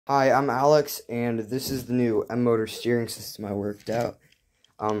Hi, I'm Alex, and this is the new M-motor steering system I worked out.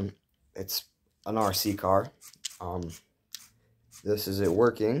 It's an RC car. This is it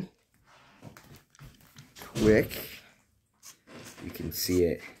working. Quick. You can see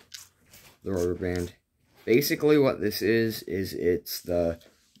it, the rubber band. Basically what this is it's the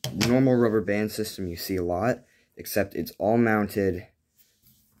normal rubber band system you see a lot, except it's all mounted.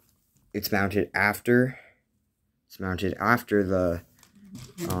 It's mounted after the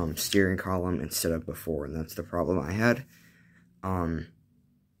steering column instead of before, and that's the problem I had.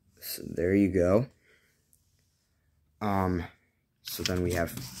 So there you go. So then we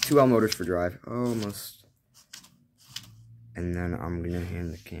have two L motors for drive, almost. And then I'm gonna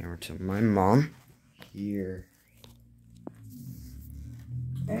hand the camera to my mom here,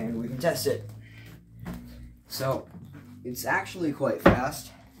 and we can test it. So it's actually quite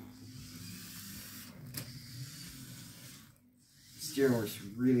fast. Steering works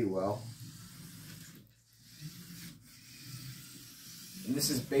really well. And this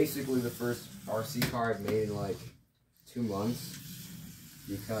is basically the first RC car I've made in like 2 months,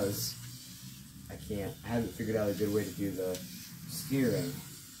 because I haven't figured out a good way to do the steering,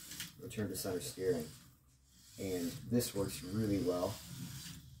 return to center steering, and this works really well.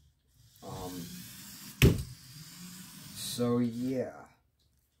 So yeah.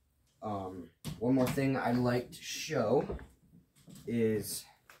 One more thing I'd like to show is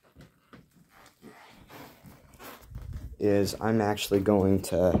I'm actually going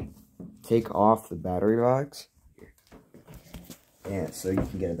to take off the battery box, and so you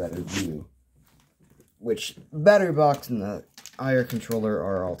can get a better view, which battery box and the IR controller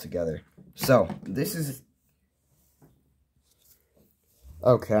are all together. So this is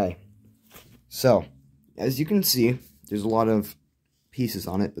okay. So as you can see, there's a lot of pieces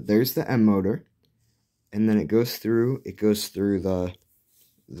on it, but there's the M motor. And then it goes through the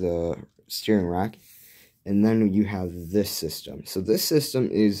steering rack, and then you have this system. So this system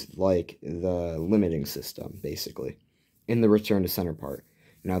is like the limiting system, basically, in the return to center part.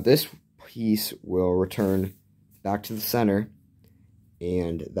 Now this piece will return back to the center,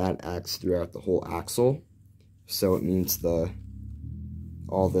 and that acts throughout the whole axle. So it means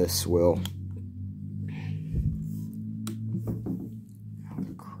all this will.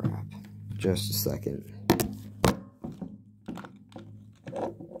 Oh crap! Just a second.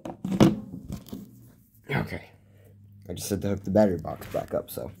 Okay, I just had to hook the battery box back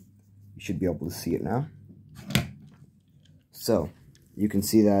up, so you should be able to see it now. So, you can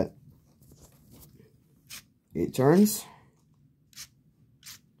see that it turns,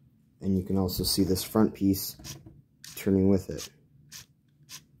 and you can also see this front piece turning with it.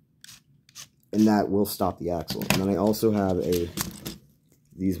 And that will stop the axle. And then I also have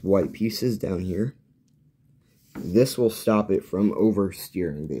these white pieces down here. This will stop it from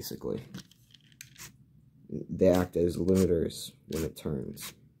oversteering, basically. They act as limiters when it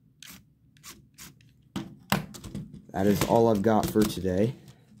turns. That is all I've got for today,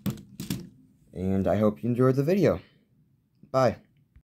 and I hope you enjoyed the video. Bye.